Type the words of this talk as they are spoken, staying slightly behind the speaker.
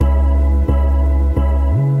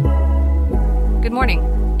Good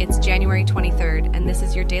morning. It's January 23rd, and this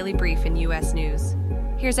is your daily brief in U.S. news.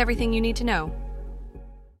 Here's everything you need to know.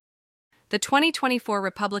 The 2024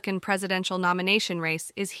 Republican presidential nomination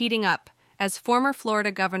race is heating up as former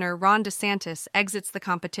Florida Governor Ron DeSantis exits the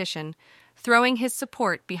competition, throwing his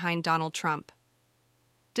support behind Donald Trump.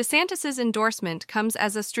 DeSantis' endorsement comes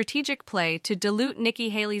as a strategic play to dilute Nikki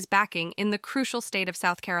Haley's backing in the crucial state of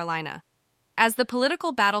South Carolina. As the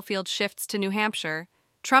political battlefield shifts to New Hampshire,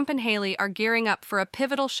 Trump and Haley are gearing up for a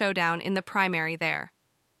pivotal showdown in the primary there.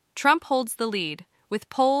 Trump holds the lead, with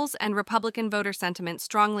polls and Republican voter sentiment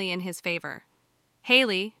strongly in his favor.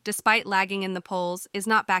 Haley, despite lagging in the polls, is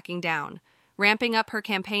not backing down, ramping up her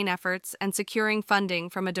campaign efforts and securing funding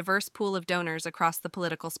from a diverse pool of donors across the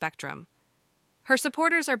political spectrum. Her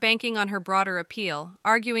supporters are banking on her broader appeal,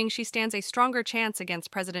 arguing she stands a stronger chance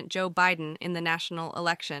against President Joe Biden in the national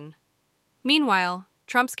election. Meanwhile,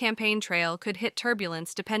 Trump's campaign trail could hit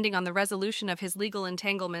turbulence depending on the resolution of his legal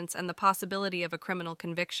entanglements and the possibility of a criminal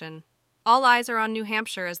conviction. All eyes are on New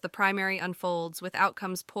Hampshire as the primary unfolds, with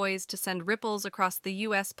outcomes poised to send ripples across the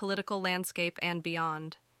U.S. political landscape and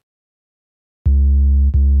beyond.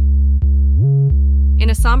 In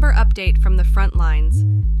a somber update from the front lines,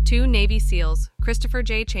 two Navy SEALs, Christopher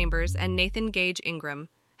J. Chambers and Nathan Gage Ingram,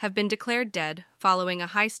 have been declared dead following a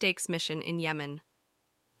high-stakes mission in Yemen.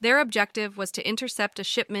 Their objective was to intercept a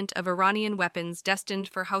shipment of Iranian weapons destined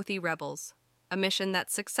for Houthi rebels, a mission that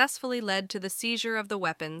successfully led to the seizure of the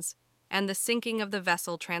weapons and the sinking of the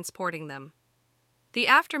vessel transporting them. The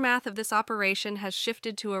aftermath of this operation has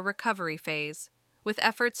shifted to a recovery phase, with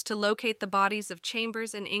efforts to locate the bodies of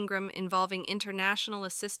Chambers and Ingram involving international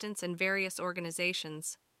assistance and various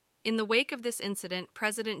organizations. In the wake of this incident,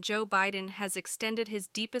 President Joe Biden has extended his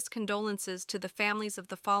deepest condolences to the families of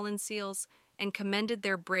the fallen SEALs and commended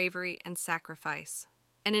their bravery and sacrifice.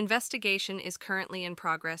 An investigation is currently in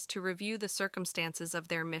progress to review the circumstances of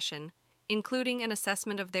their mission, including an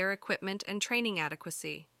assessment of their equipment and training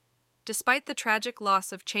adequacy. Despite the tragic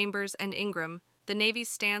loss of Chambers and Ingram, the Navy's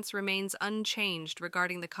stance remains unchanged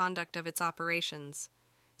regarding the conduct of its operations.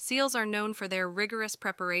 SEALs are known for their rigorous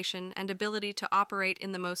preparation and ability to operate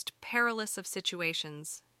in the most perilous of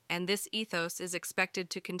situations, and this ethos is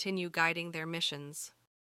expected to continue guiding their missions.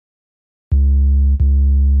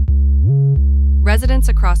 Residents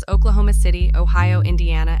across Oklahoma City, Ohio,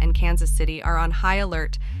 Indiana, and Kansas City are on high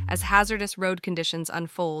alert as hazardous road conditions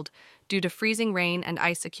unfold due to freezing rain and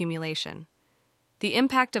ice accumulation. The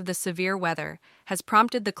impact of the severe weather has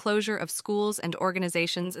prompted the closure of schools and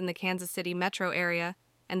organizations in the Kansas City metro area,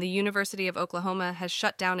 and the University of Oklahoma has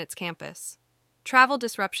shut down its campus. Travel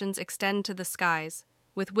disruptions extend to the skies,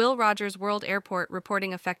 with Will Rogers World Airport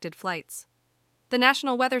reporting affected flights. The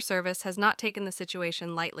National Weather Service has not taken the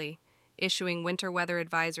situation lightly, issuing winter weather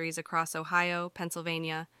advisories across Ohio,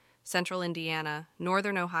 Pennsylvania, central Indiana,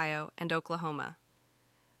 northern Ohio, and Oklahoma.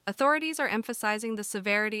 Authorities are emphasizing the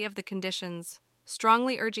severity of the conditions,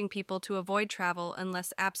 strongly urging people to avoid travel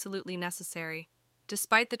unless absolutely necessary.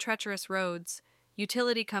 Despite the treacherous roads,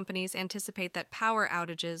 utility companies anticipate that power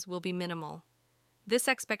outages will be minimal. This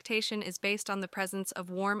expectation is based on the presence of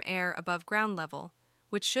warm air above ground level,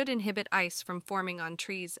 which should inhibit ice from forming on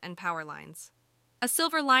trees and power lines. A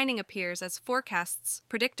silver lining appears as forecasts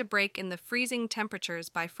predict a break in the freezing temperatures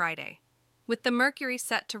by Friday, with the mercury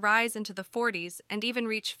set to rise into the 40s and even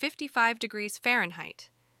reach 55 degrees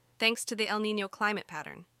Fahrenheit, thanks to the El Niño climate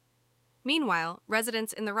pattern. Meanwhile,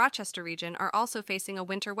 residents in the Rochester region are also facing a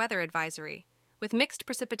winter weather advisory, with mixed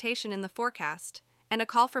precipitation in the forecast and a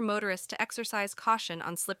call for motorists to exercise caution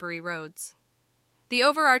on slippery roads. The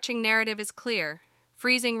overarching narrative is clear.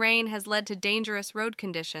 Freezing rain has led to dangerous road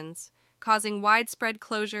conditions, causing widespread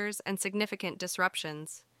closures and significant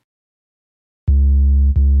disruptions.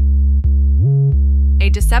 A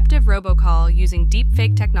deceptive robocall using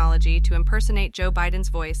deepfake technology to impersonate Joe Biden's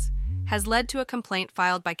voice has led to a complaint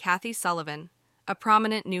filed by Kathy Sullivan, a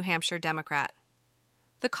prominent New Hampshire Democrat.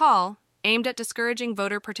 The call, aimed at discouraging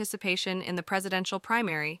voter participation in the presidential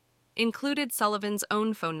primary, included Sullivan's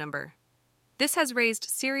own phone number. This has raised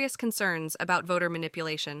serious concerns about voter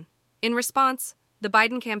manipulation. In response, the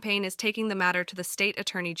Biden campaign is taking the matter to the state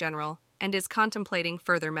attorney general and is contemplating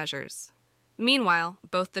further measures. Meanwhile,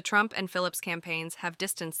 both the Trump and Phillips campaigns have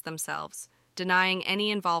distanced themselves, denying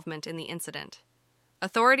any involvement in the incident.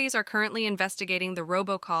 Authorities are currently investigating the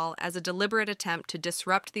robocall as a deliberate attempt to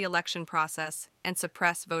disrupt the election process and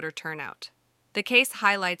suppress voter turnout. The case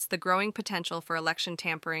highlights the growing potential for election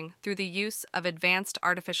tampering through the use of advanced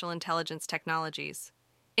artificial intelligence technologies.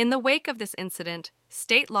 In the wake of this incident,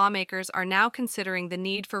 state lawmakers are now considering the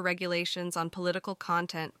need for regulations on political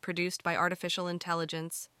content produced by artificial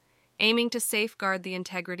intelligence, aiming to safeguard the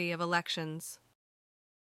integrity of elections.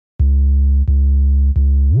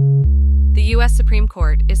 The U.S. Supreme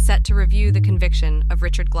Court is set to review the conviction of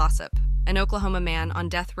Richard Glossip, an Oklahoma man on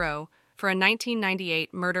death row for a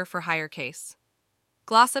 1998 murder-for-hire case.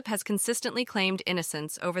 Glossip has consistently claimed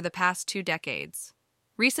innocence over the past 2 decades.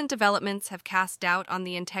 Recent developments have cast doubt on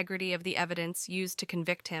the integrity of the evidence used to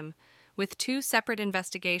convict him, with 2 separate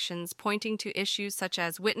investigations pointing to issues such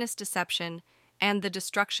as witness deception and the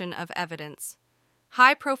destruction of evidence.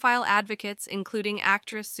 High-profile advocates, including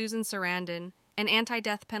actress Susan Sarandon and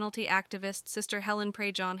anti-death penalty activist Sister Helen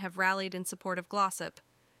Prejean, have rallied in support of Glossip,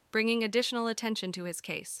 bringing additional attention to his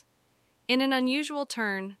case. In an unusual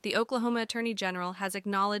turn, the Oklahoma Attorney General has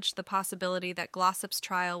acknowledged the possibility that Glossip's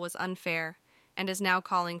trial was unfair and is now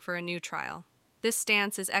calling for a new trial. This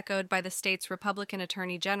stance is echoed by the state's Republican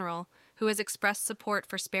Attorney General, who has expressed support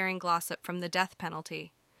for sparing Glossip from the death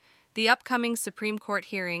penalty. The upcoming Supreme Court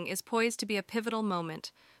hearing is poised to be a pivotal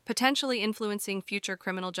moment, potentially influencing future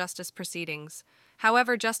criminal justice proceedings.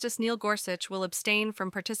 However, Justice Neil Gorsuch will abstain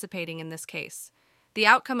from participating in this case. The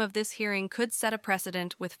outcome of this hearing could set a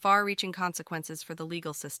precedent with far-reaching consequences for the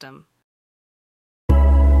legal system.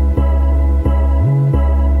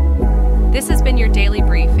 This has been your daily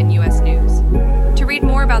brief in U.S. News. To read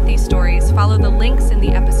more about these stories, follow the links in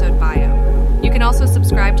the episode bio. You can also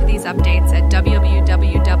subscribe to these updates at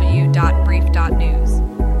www.brief.news.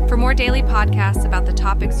 For more daily podcasts about the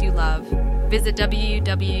topics you love, visit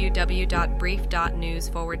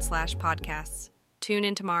www.brief.news/podcasts. Tune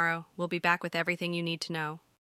in tomorrow. We'll be back with everything you need to know.